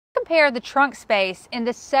compare the trunk space in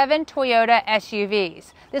the 7 Toyota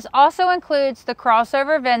SUVs. This also includes the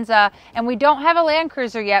crossover Venza, and we don't have a Land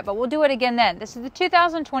Cruiser yet, but we'll do it again then. This is the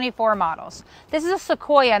 2024 models. This is a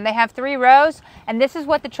Sequoia, and they have 3 rows, and this is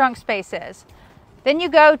what the trunk space is. Then you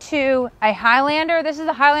go to a Highlander. This is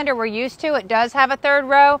the Highlander we're used to. It does have a 3rd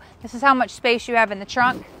row. This is how much space you have in the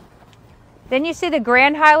trunk. Then you see the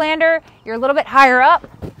Grand Highlander. You're a little bit higher up,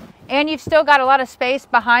 and you've still got a lot of space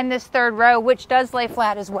behind this 3rd row, which does lay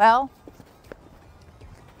flat as well.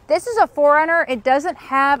 This is a 4Runner. It doesn't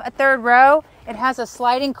have a 3rd row. It has a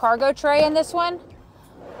sliding cargo tray in this one.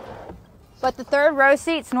 But the 3rd row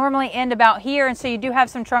seats normally end about here, and so you do have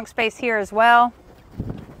some trunk space here as well.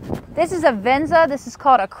 This is a Venza. This is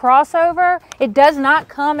called a crossover. It does not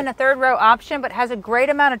come in a 3rd row option, but has a great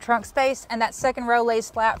amount of trunk space, and that 2nd row lays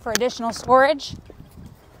flat for additional storage.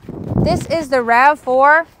 This is the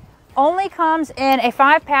RAV4. Only comes in a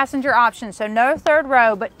 5-passenger option, so no 3rd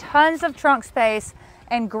row, but tons of trunk space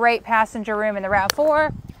and great passenger room in the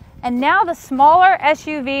RAV4. And now the smaller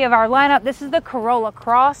SUV of our lineup, this is the Corolla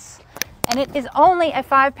Cross, and it is only a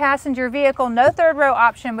 5-passenger vehicle, no 3rd row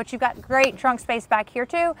option, but you've got great trunk space back here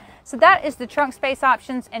too. So that is the trunk space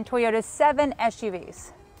options in Toyota's 7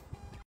 SUVs.